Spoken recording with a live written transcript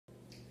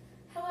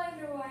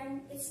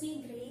It's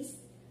me, Grace.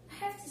 I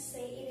have to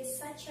say it is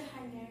such a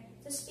honor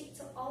to speak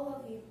to all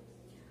of you.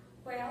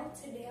 Well,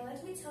 today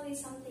let me tell you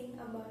something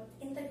about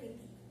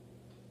integrity.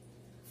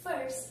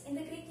 First,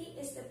 integrity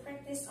is the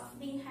practice of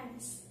being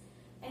honest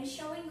and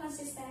showing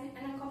consistent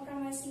and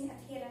uncompromising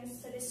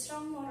adherence to the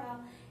strong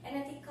moral and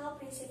ethical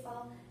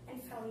principles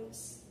and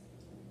values.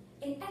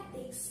 In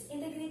ethics,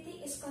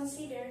 integrity is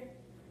considered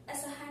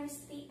as a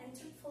honesty and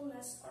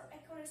truthfulness or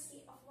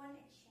accuracy of one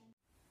action.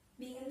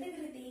 Being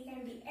integrity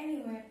can be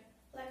anywhere,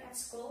 like at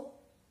school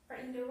or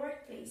in the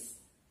workplace.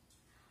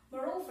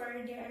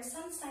 Moreover, there are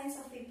some signs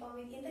of people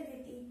with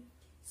integrity,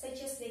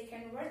 such as they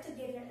can work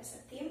together as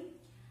a team,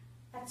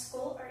 at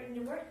school or in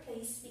the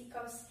workplace,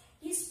 because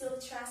these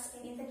build trust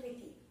and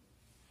integrity.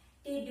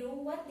 They do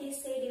what they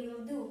say they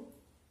will do,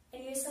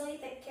 and usually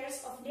take care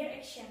of their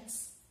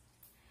actions.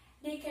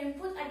 They can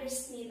put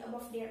others' needs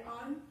above their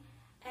own,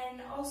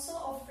 and also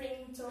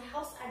offering to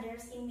help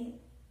others in need.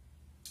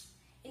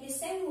 In the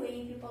same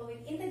way, people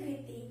with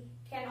integrity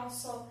can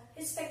also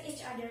respect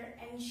each other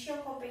and show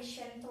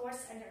compassion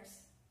towards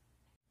others.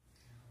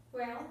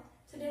 Well,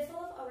 to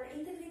develop our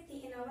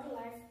integrity in our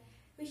life,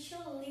 we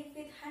should live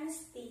with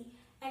honesty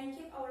and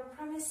keep our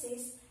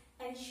promises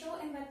and show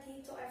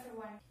empathy to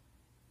everyone.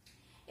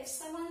 If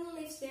someone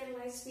lives their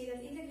lives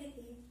without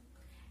integrity,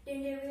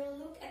 then they will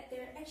look at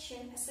their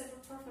action as a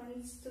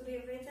performance to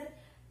be rated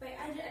by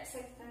other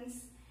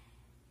acceptance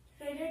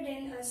rather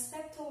than a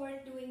step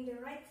toward doing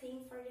the right thing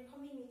for the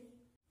community.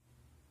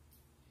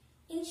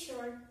 In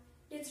short,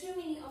 the true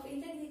meaning of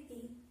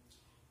integrity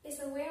is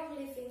a way of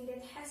living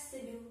that has to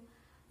do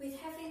with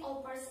having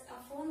all parts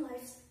of one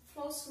life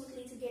flow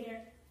smoothly together.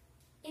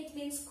 It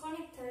means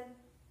connected,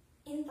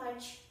 in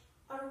touch,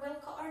 or well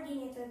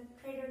coordinated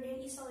rather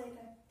than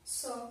isolated.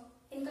 So,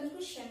 in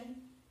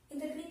conclusion,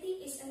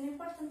 integrity is an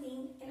important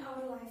thing in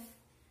our life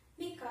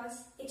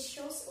because it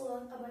shows a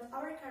lot about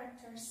our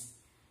characters.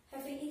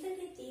 Having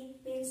integrity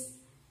means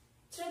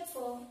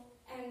truthful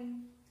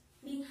and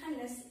being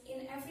honest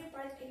in every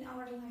part in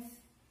our life.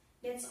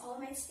 That's all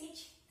my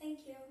speech. Thank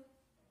you.